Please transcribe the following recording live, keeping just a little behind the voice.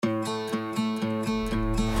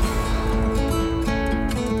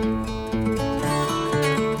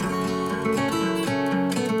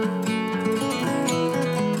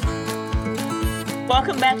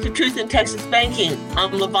back to Truth in Texas Banking.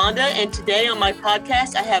 I'm LaVonda, and today on my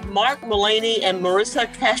podcast, I have Mark Mullaney and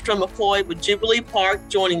Marissa Castro-McCoy with Jubilee Park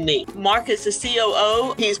joining me. Mark is the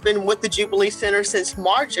COO. He's been with the Jubilee Center since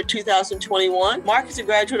March of 2021. Mark is a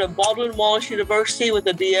graduate of Baldwin Wallace University with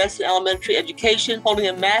a BS in elementary education, holding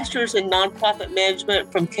a master's in nonprofit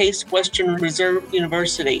management from Case Western Reserve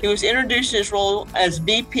University. He was introduced in his role as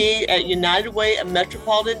VP at United Way of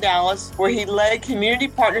Metropolitan Dallas, where he led community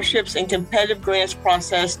partnerships and competitive grants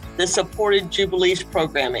process that supported Jubilee's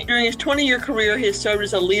programming. During his 20-year career, he has served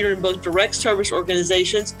as a leader in both direct service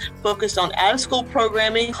organizations focused on out-of-school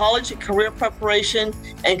programming, college and career preparation,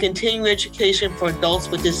 and continuing education for adults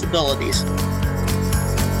with disabilities.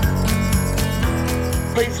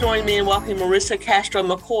 Please join me in welcoming Marissa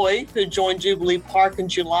Castro-McCoy, who joined Jubilee Park in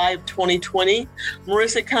July of 2020.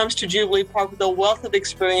 Marissa comes to Jubilee Park with a wealth of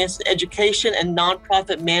experience in education and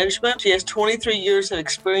nonprofit management. She has 23 years of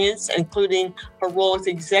experience, including her role as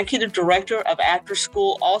Executive Director of After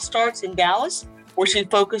School All Starts in Dallas, where she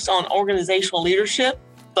focused on organizational leadership,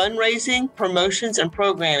 fundraising, promotions, and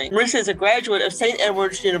programming. Marissa is a graduate of St.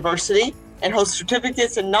 Edward's University and holds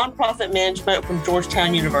certificates in nonprofit management from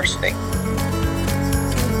Georgetown University.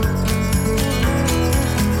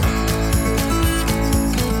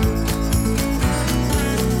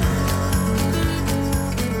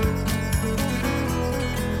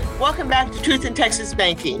 Welcome back to Truth in Texas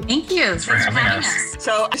Banking. Thank you. Thanks for having us.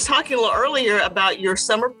 So I was talking a little earlier about your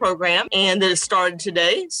summer program and that it started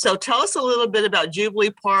today. So tell us a little bit about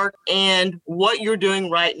Jubilee Park and what you're doing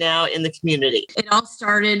right now in the community. It all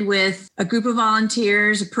started with a group of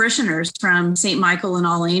volunteers, parishioners from St. Michael and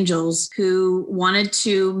All Angels who wanted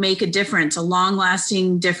to make a difference, a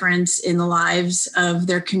long-lasting difference in the lives of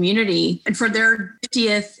their community. And for their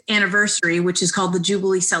 50th anniversary, which is called the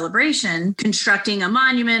Jubilee Celebration, constructing a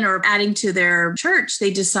monument or adding to their church,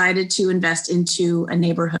 they decided to invest into a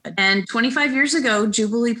neighborhood. And 25 years ago,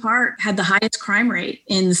 Jubilee Park had the highest crime rate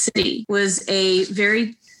in the city. It was a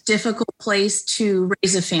very difficult place to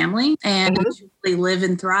raise a family and really live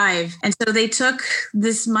and thrive. And so they took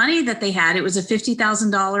this money that they had. It was a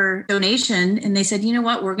 $50,000 donation. And they said, you know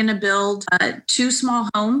what, we're going to build 2 small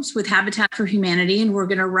homes with Habitat for Humanity, and we're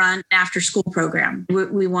going to run an after school program.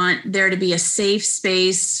 We want there to be a safe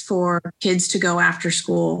space for kids to go after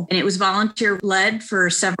school. And it was volunteer led for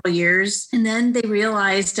several years. And then they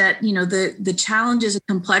realized that, you know, the challenges and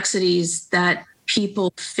complexities that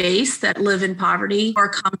people face that live in poverty are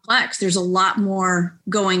complex. There's a lot more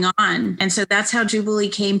going on. And so that's how Jubilee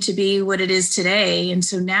came to be what it is today. And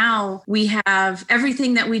so now we have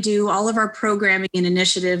everything that we do, all of our programming and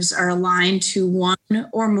initiatives are aligned to one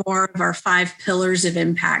or more of our 5 pillars of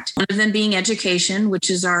impact. One of them being education, which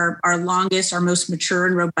is our longest, our most mature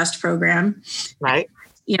and robust program. Right.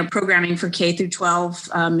 You know, programming for K through 12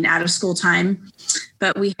 and out of school time.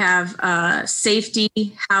 But we have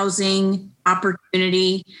safety, housing,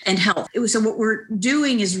 opportunity, and health. So what we're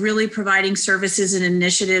doing is really providing services and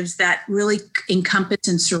initiatives that really encompass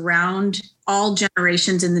and surround all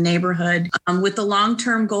generations in the neighborhood with the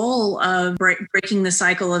long-term goal of breaking the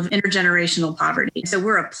cycle of intergenerational poverty. So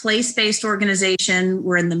we're a place-based organization.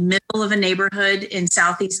 We're in the middle of a neighborhood in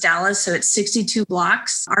Southeast Dallas. So it's 62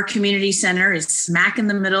 blocks. Our community center is smack in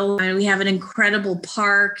the middle. I mean, we have an incredible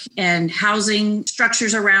park and housing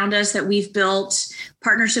structures around us that we've built,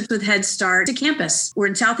 partnerships with Head Start. It's a campus. We're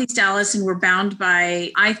in Southeast Dallas and we're bound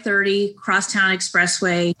by I-30, Crosstown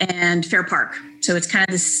Expressway, and Fair Park. So it's kind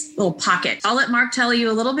of this little pocket. I'll let Mark tell you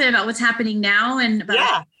a little bit about what's happening now and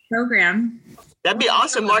about the program. That'd be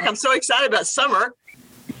awesome, Mark. I'm so excited about summer.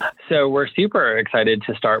 So we're super excited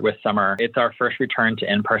to start with summer. It's our first return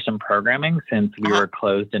to in-person programming since we were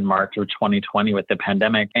closed in March of 2020 with the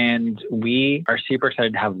pandemic. And we are super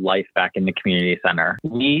excited to have life back in the community center.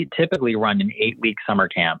 We typically run an 8-week summer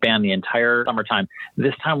camp, span the entire summertime.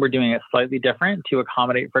 This time we're doing it slightly different to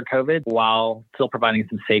accommodate for COVID while still providing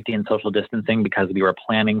some safety and social distancing because we were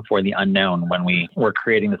planning for the unknown when we were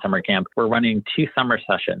creating the summer camp. We're running 2 summer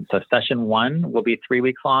sessions. So session 1 will be 3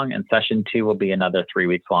 weeks long and session 2 will be another 3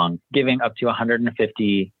 weeks long, giving up to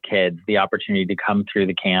 150 kids the opportunity to come through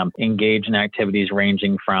the camp, engage in activities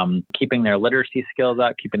ranging from keeping their literacy skills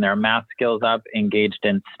up, keeping their math skills up, engaged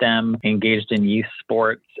in STEM, engaged in youth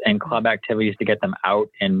sports and club activities to get them out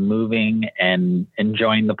and moving and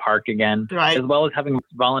enjoying the park again, as well as having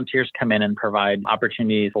volunteers come in and provide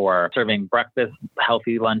opportunities for serving breakfast,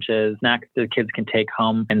 healthy lunches, snacks the kids can take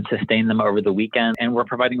home and sustain them over the weekend. And we're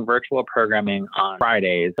providing virtual programming on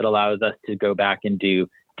Fridays that allows us to go back and do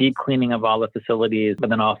deep cleaning of all the facilities, but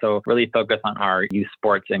then also really focus on our youth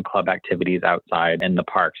sports and club activities outside in the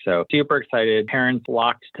park. So super excited. Parents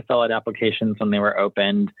flocked to fill out applications when they were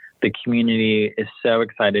opened. The community is so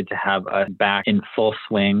excited to have us back in full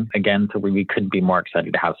swing again. So we couldn't be more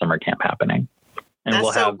excited to have summer camp happening. And That's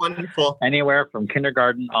we'll so have wonderful. Anywhere from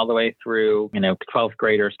kindergarten all the way through, 12th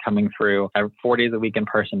graders coming through 4 days a week in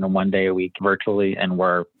person and 1 day a week virtually. And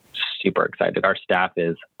we're super excited. Our staff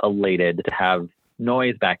is elated to have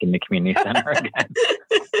noise back in the community center again.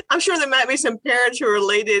 I'm sure there might be some parents who are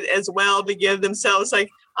elated as well to give themselves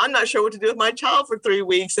like, I'm not sure what to do with my child for 3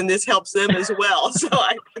 weeks, and this helps them as well. So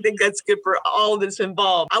I think that's good for all that's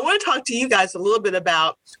involved. I want to talk to you guys a little bit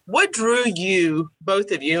about what drew you, both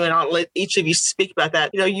of you, and I'll let each of you speak about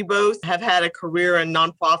that. You both have had a career in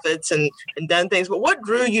nonprofits and done things, but what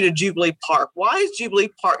drew you to Jubilee Park? Why is Jubilee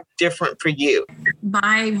Park different for you?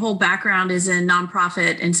 My whole background is in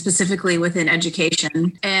nonprofit and specifically within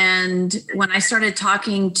education. And when I started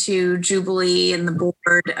talking to Jubilee and the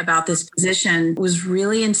board about this position, was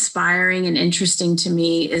really inspiring and interesting to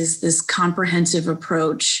me is this comprehensive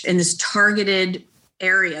approach and this targeted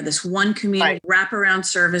area, this one community wraparound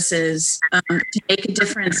services to make a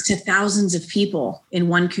difference to thousands of people in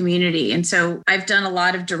one community. And so I've done a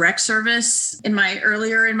lot of direct service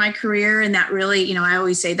earlier in my career. And that really, I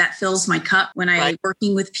always say that fills my cup when I'm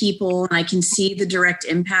working with people and I can see the direct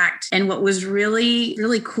impact. And what was really,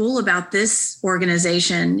 really cool about this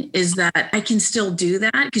organization is that I can still do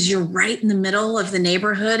that because you're right in the middle of the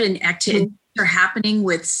neighborhood and activity. Are happening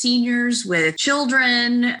with seniors, with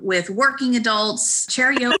children, with working adults,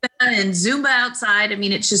 chair yoga and Zumba outside. I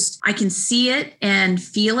mean, it's just, I can see it and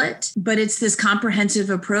feel it, but it's this comprehensive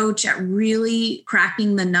approach at really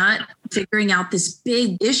cracking the nut, figuring out this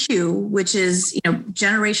big issue, which is,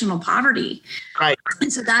 generational poverty. Right.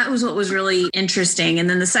 And so that was what was really interesting. And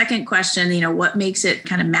then the second question, what makes it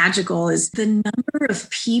kind of magical is the number of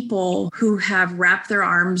people who have wrapped their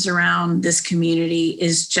arms around this community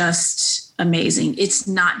is just amazing. It's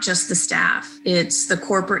not just the staff. It's the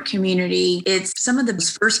corporate community. It's some of the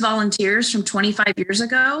first volunteers from 25 years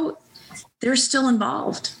ago. They're still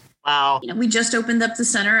involved. Wow. We just opened up the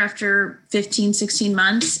center after 15, 16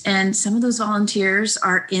 months, and some of those volunteers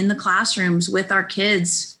are in the classrooms with our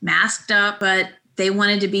kids, masked up, but they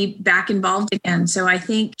wanted to be back involved again. So I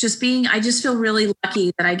think I just feel really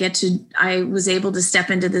lucky that I was able to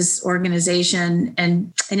step into this organization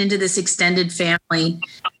and into this extended family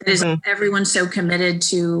that is everyone so committed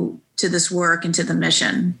to this work and to the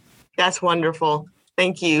mission. That's wonderful.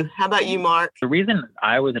 Thank you. How about you, Mark? The reason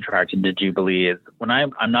I was attracted to Jubilee is when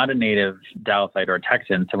I'm not a native Dallasite or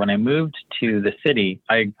Texan. So when I moved to the city,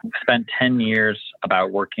 I spent 10 years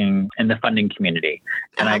about working in the funding community.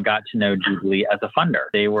 And I got to know Jubilee as a funder.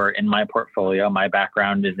 They were in my portfolio. My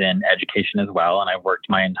background is in education as well. And I've worked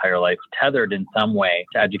my entire life tethered in some way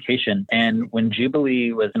to education. And when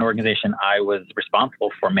Jubilee was an organization I was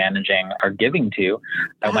responsible for managing or giving to,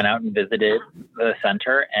 I went out and visited the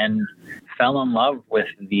center and fell in love with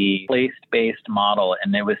the place-based model.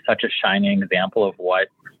 And it was such a shining example of what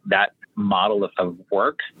that model of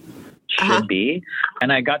work should be.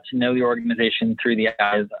 And I got to know the organization through the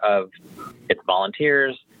eyes of its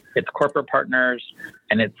volunteers, its corporate partners,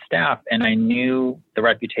 and its staff. And I knew the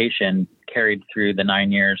reputation carried through the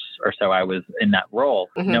 9 years or so I was in that role,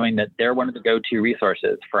 knowing that they're one of the go-to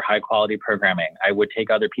resources for high quality programming. I would take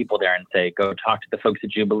other people there and say, go talk to the folks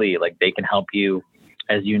at Jubilee. Like, they can help you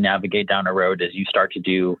as you navigate down a road, as you start to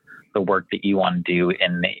do the work that you want to do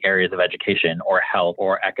in the areas of education or health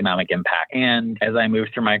or economic impact. And as I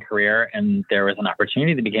moved through my career and there was an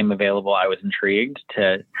opportunity that became available, I was intrigued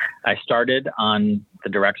I started on the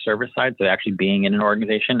direct service side, so actually being in an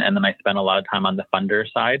organization, and then I spent a lot of time on the funder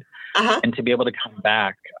side. And to be able to come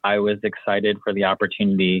back, I was excited for the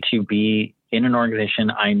opportunity to be in an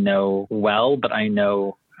organization I know well, but I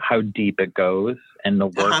know how deep it goes, and the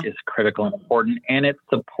work is critical and important, and it's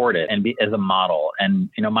supported and be as a model. And,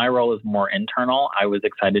 my role is more internal. I was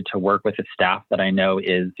excited to work with a staff that I know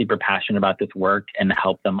is super passionate about this work and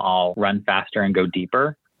help them all run faster and go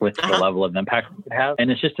deeper with the level of impact it has. And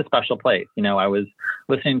it's just a special place. I was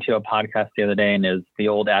listening to a podcast the other day, and is the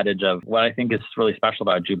old adage of what I think is really special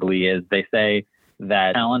about Jubilee is they say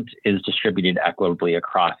that talent is distributed equitably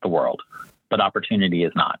across the world, but opportunity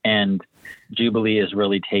is not. And Jubilee is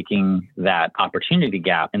really taking that opportunity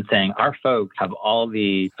gap and saying our folks have all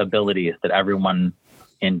the abilities that everyone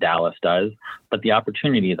in Dallas does, but the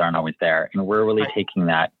opportunities aren't always there. And we're really taking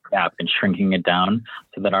that gap and shrinking it down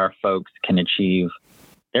so that our folks can achieve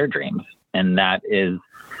their dreams. And that is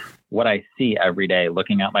what I see every day,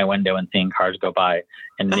 looking out my window and seeing cars go by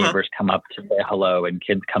and neighbors come up to say hello and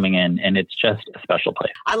kids coming in. And it's just a special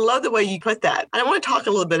place. I love the way you put that. I want to talk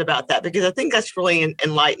a little bit about that because I think that's really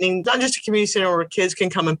enlightening. Not just a community center where kids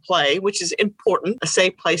can come and play, which is important. A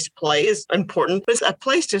safe place to play is important, but it's a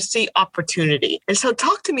place to see opportunity. And so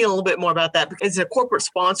talk to me a little bit more about that because it's a corporate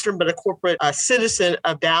sponsor, but a corporate citizen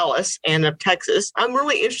of Dallas and of Texas. I'm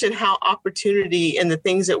really interested in how opportunity and the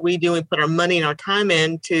things that we do and put our money and our time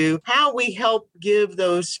into, how we help give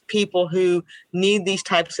those people who need these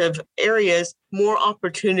types of areas more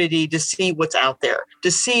opportunity to see what's out there,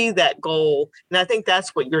 to see that goal. And I think that's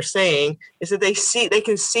what you're saying is that they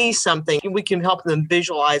can see something and we can help them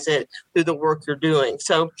visualize it through the work you're doing.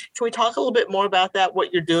 So can we talk a little bit more about that,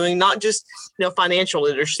 what you're doing, not just, financial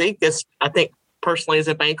literacy, because I think personally as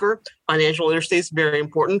a banker, financial literacy is very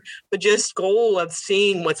important, but just goal of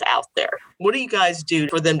seeing what's out there. What do you guys do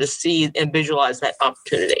for them to see and visualize that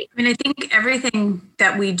opportunity? I think everything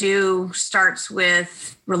that we do starts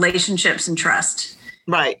with relationships and trust.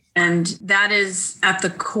 Right. And that is at the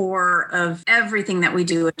core of everything that we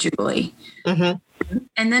do at Jubilee. Mm-hmm.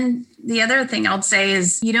 And then the other thing I'll say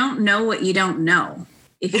is you don't know what you don't know.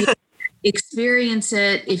 If you experience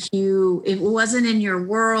it, if it wasn't in your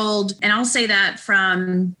world, and I'll say that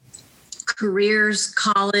from careers,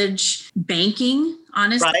 college, banking,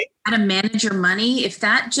 honestly, right. How to manage your money. If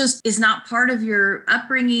that just is not part of your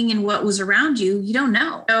upbringing and what was around you, you don't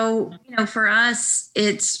know. So, for us,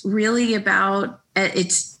 it's really about,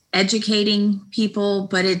 it's educating people,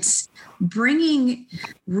 but it's bringing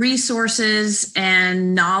resources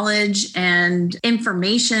and knowledge and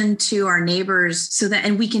information to our neighbors so that,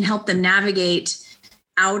 and we can help them navigate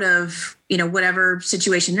out of, whatever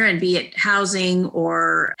situation they're in, be it housing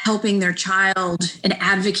or helping their child and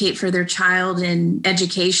advocate for their child in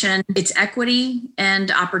education. It's equity and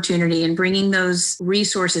opportunity and bringing those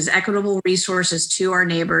resources, equitable resources to our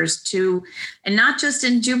neighbors and not just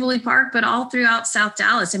in Jubilee Park, but all throughout South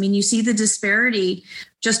Dallas. You see the disparity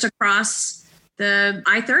just across the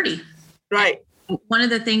I-30. Right. One of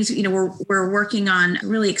the things, we're working on a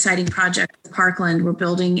really exciting project with Parkland. We're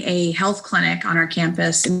building a health clinic on our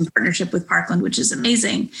campus in partnership with Parkland, which is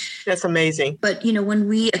amazing. That's amazing. But,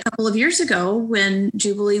 a couple of years ago, when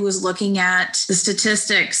Jubilee was looking at the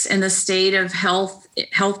statistics and the state of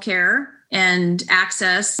healthcare and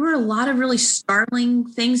access, there were a lot of really startling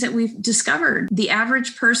things that we've discovered. The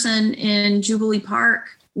average person in Jubilee Park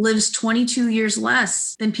lives 22 years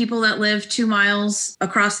less than people that live 2 miles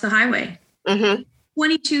across the highway. Mm-hmm.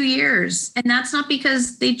 22 years. And that's not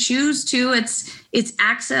because they choose to. It's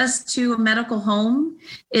access to a medical home.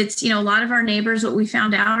 It's, a lot of our neighbors, what we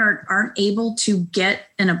found out, aren't able to get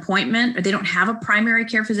an appointment, or they don't have a primary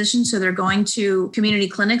care physician. So they're going to community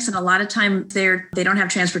clinics. And a lot of time they don't have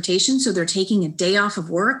transportation. So they're taking a day off of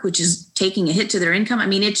work, which is taking a hit to their income.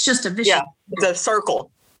 It's just a vicious. Yeah, it's a circle.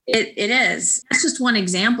 It is. That's just one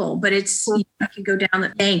example, but it's, you can go down the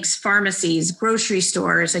banks, pharmacies, grocery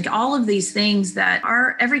stores, like all of these things that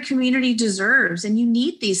every community deserves. And you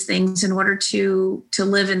need these things in order to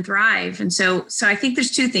live and thrive. And so I think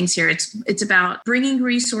there's two things here. It's about bringing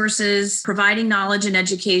resources, providing knowledge and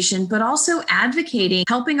education, but also advocating,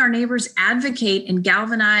 helping our neighbors advocate and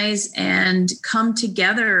galvanize and come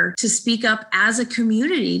together to speak up as a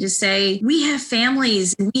community to say, we have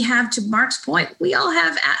families and we have, to Mark's point, we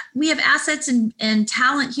have assets and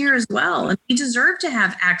talent here as well. And we deserve to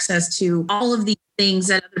have access to all of these things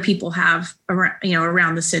that other people have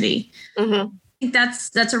around the city. Mm-hmm. I think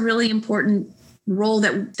that's a really important role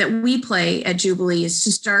that we play at Jubilee, is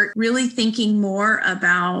to start really thinking more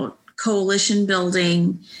about coalition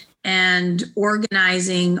building and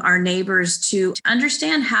organizing our neighbors to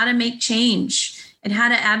understand how to make change and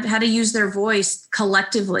how to use their voice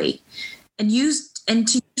collectively and to use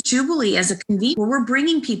Jubilee as a convener where we're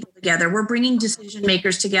bringing people together. We're bringing decision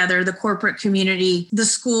makers together, the corporate community, the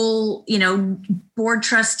school, board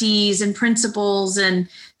trustees and principals, and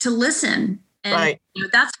to listen. And right.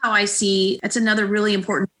 That's how I see, that's another really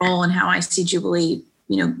important role in how I see Jubilee,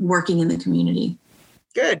 working in the community.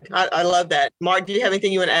 Good. I love that. Mark, do you have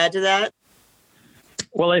anything you want to add to that?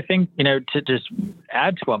 Well, I think, to just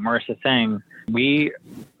add to what Marissa's saying, we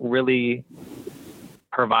really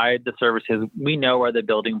provide the services. We know are the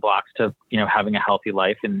building blocks to, having a healthy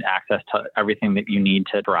life and access to everything that you need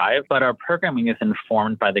to thrive. But our programming is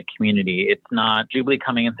informed by the community. It's not Jubilee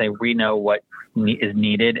coming and say, we know what is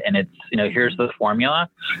needed and it's, here's the formula.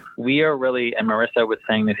 We are really, and Marissa was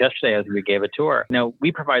saying this yesterday as we gave a tour,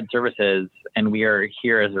 we provide services and we are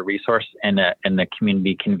here as a resource and the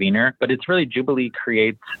community convener, but it's really Jubilee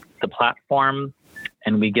creates the platform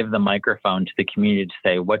and we give the microphone to the community to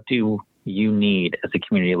say, what do you need as a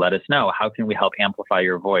community, let us know. How can we help amplify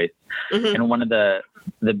your voice? Mm-hmm. And one of the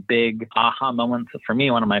big aha moments for me,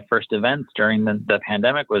 one of my first events during the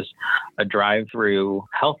pandemic was a drive-through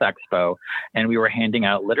health expo. And we were handing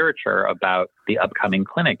out literature about the upcoming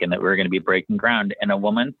clinic and that we were going to be breaking ground. And a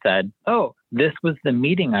woman said, "Oh, this was the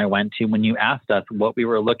meeting I went to when you asked us what we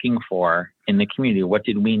were looking for in the community. What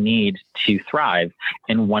did we need to thrive?"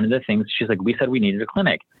 And one of the things, she's like, "We said we needed a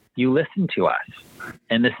clinic. You listened to us.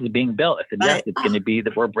 And this is being built." I said, "Yes, it's going to be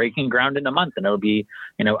that we're breaking ground in a month and it'll be,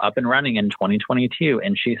 up and running in 2022.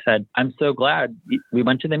 And she said, "I'm so glad we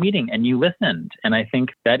went to the meeting and you listened." And I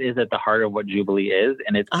think that is at the heart of what Jubilee is.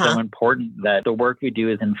 And it's so important that the work we do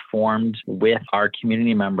is informed with our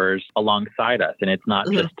community members alongside us. And it's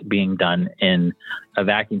not just being done in a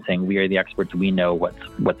vacuum saying we are the experts. We know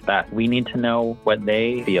what's best. We need to know what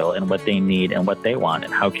they feel and what they need and what they want.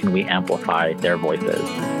 And how can we amplify their voices?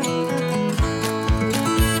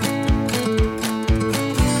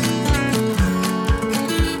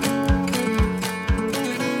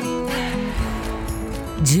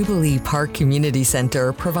 Jubilee Park Community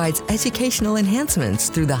Center provides educational enhancements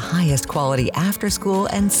through the highest quality after-school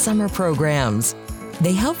and summer programs.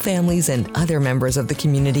 They help families and other members of the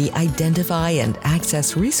community identify and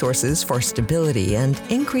access resources for stability and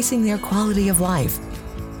increasing their quality of life.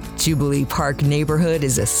 Jubilee Park neighborhood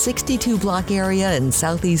is a 62-block area in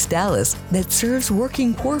Southeast Dallas that serves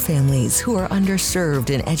working poor families who are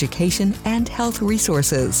underserved in education and health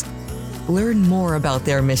resources. Learn more about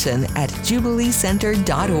their mission at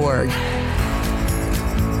jubileecenter.org.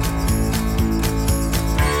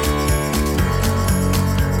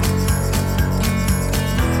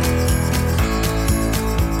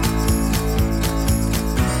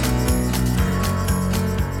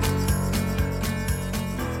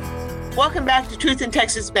 Welcome back to Truth in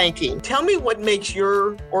Texas Banking. Tell me what makes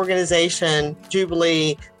your organization,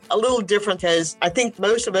 Jubilee, a little different, because I think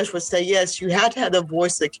most of us would say, yes, you have to have the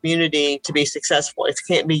voice of the community to be successful. It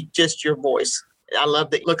can't be just your voice. I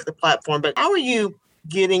love that you look at the platform, but how are you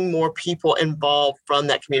getting more people involved from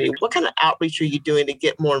that community? What kind of outreach are you doing to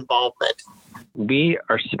get more involvement? We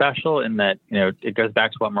are special in that, it goes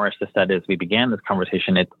back to what Marissa said as we began this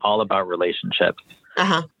conversation. It's all about relationships.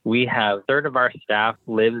 We have a third of our staff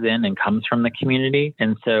lives in and comes from the community.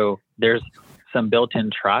 And so there's some built-in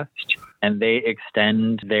trust, and they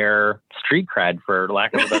extend their street cred, for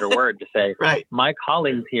lack of a better word, to say, right, my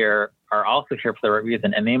colleagues here are also here for the right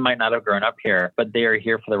reason, and they might not have grown up here, but they are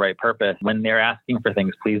here for the right purpose. When they're asking for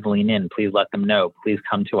things, please lean in, please let them know, please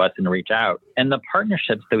come to us and reach out. And the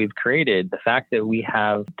partnerships that we've created, the fact that we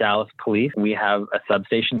have Dallas Police, we have a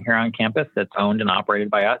substation here on campus that's owned and operated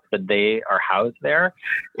by us, but they are housed there.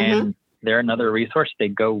 And they're another resource. They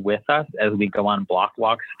go with us as we go on block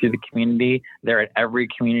walks through the community. They're at every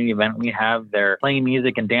community event we have. They're playing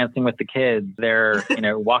music and dancing with the kids. They're,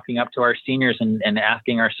 walking up to our seniors and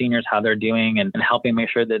asking our seniors how they're doing and helping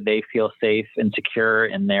make sure that they feel safe and secure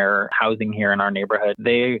in their housing here in our neighborhood.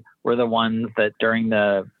 They were the ones that during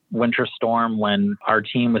the winter storm, when our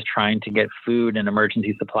team was trying to get food and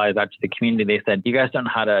emergency supplies out to the community, they said, "You guys don't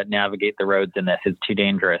know how to navigate the roads in this. It's too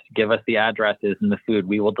dangerous. Give us the addresses and the food.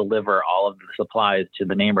 We will deliver all of the supplies to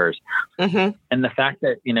the neighbors." And the fact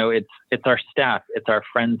that, it's our staff, it's our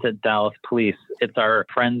friends at Dallas Police, it's our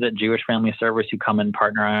friends at Jewish Family Service who come and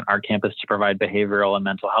partner on our campus to provide behavioral and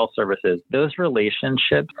mental health services. Those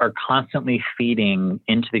relationships are constantly feeding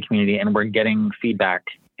into the community, and we're getting feedback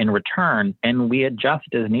in return, and we adjust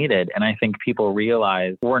as needed. And I think people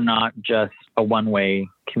realize we're not just a one-way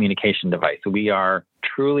communication device. We are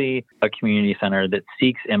truly a community center that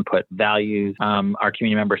seeks input, values our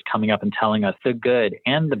community members coming up and telling us the good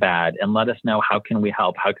and the bad, and let us know how can we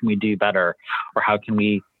help, how can we do better, or how can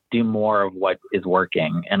we do more of what is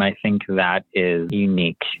working. And I think that is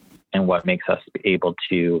unique and what makes us able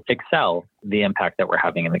to excel the impact that we're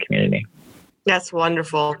having in the community. That's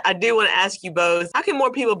wonderful. I do want to ask you both, how can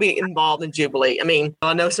more people be involved in Jubilee? I mean,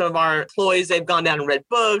 I know some of our employees, they've gone down and read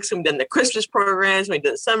books, we've done the Christmas programs, we've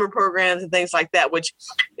done the summer programs and things like that, which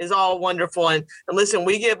is all wonderful. And listen,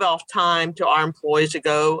 we give off time to our employees to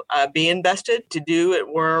go be invested, to do it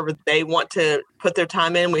wherever they want to put their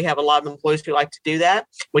time in. We have a lot of employees who like to do that,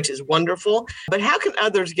 which is wonderful. But how can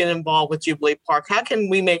others get involved with Jubilee Park? How can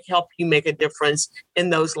we help you make a difference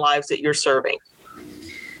in those lives that you're serving?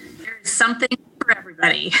 Something for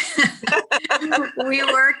everybody. We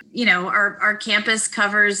work, our campus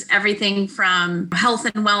covers everything from health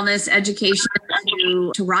and wellness, education,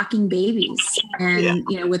 to rocking babies and,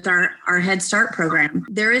 with our Head Start program.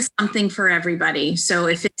 There is something for everybody. So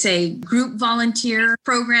if it's a group volunteer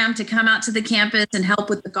program to come out to the campus and help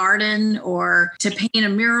with the garden or to paint a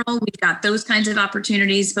mural, we've got those kinds of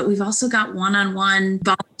opportunities, but we've also got one-on-one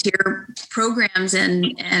volunteer programs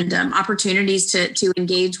and opportunities to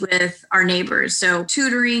engage with our neighbors. So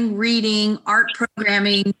tutoring, reading, art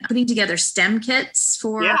programming, putting together STEM kits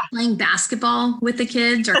for playing basketball with the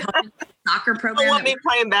kids or helping soccer program. Don't want me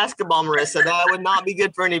playing basketball, Marissa. That would not be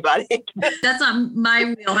good for anybody. That's not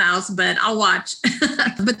my wheelhouse, but I'll watch.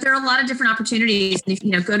 But there are a lot of different opportunities.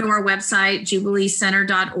 If go to our website,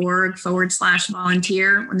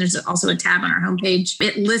 jubileecenter.org/volunteer. And there's also a tab on our homepage.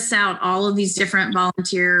 It lists out all of these different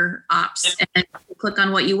volunteer ops, and you click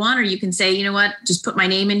on what you want, or you can say, you know what, just put my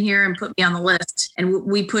name in here and put me on the list. And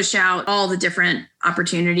we push out all the different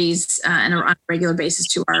opportunities on a regular basis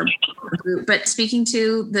to our group. But speaking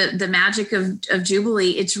to the magic of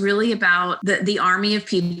Jubilee, it's really about the army of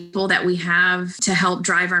people that we have to help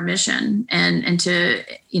drive our mission and to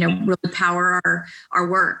really power our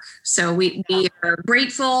work. So we are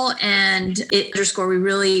grateful, and we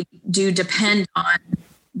really do depend on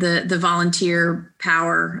the volunteer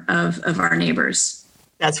power of our neighbors.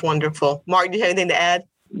 That's wonderful. Mark, do you have anything to add?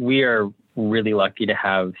 We are really lucky to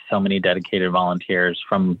have so many dedicated volunteers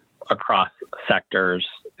from across sectors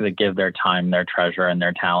that give their time, their treasure, and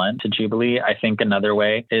their talent to Jubilee. I think another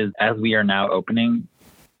way is, as we are now opening,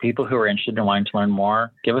 people who are interested in wanting to learn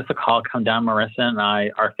more, give us a call, come down. Marissa and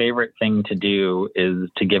I, our favorite thing to do is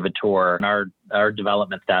to give a tour. And our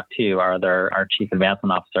development staff too, our chief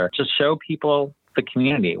advancement officer, just show people the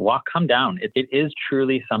community. Come down. It is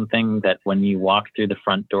truly something that when you walk through the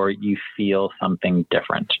front door, you feel something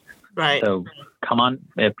different. Right. So come on.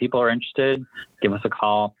 If people are interested, give us a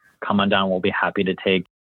call. Come on down. We'll be happy to take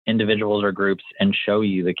individuals or groups and show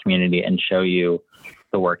you the community and show you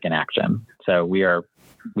the work in action. So we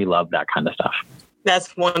love that kind of stuff.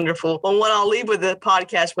 That's wonderful. Well, what I'll leave with the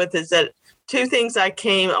podcast with is that two things I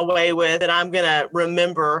came away with that I'm going to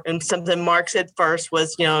remember, and something Mark said first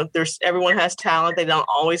was, everyone has talent. They don't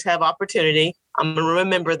always have opportunity. I'm going to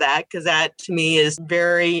remember that, because that to me is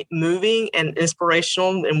very moving and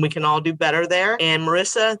inspirational, and we can all do better there. And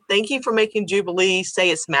Marissa, thank you for making Jubilee say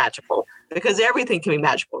it's magical, because everything can be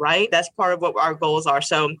magical, right? That's part of what our goals are.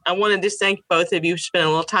 So I want to just thank both of you for spending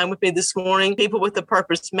a little time with me this morning. People with a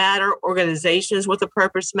purpose matter, organizations with a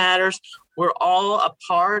purpose matters. We're all a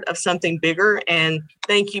part of something bigger. And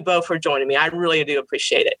thank you both for joining me. I really do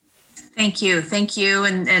appreciate it. Thank you. Thank you.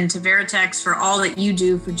 And to Veritex for all that you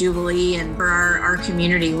do for Jubilee and for our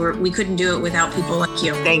community. We couldn't do it without people like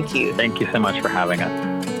you. Thank you. Thank you so much for having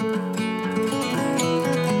us.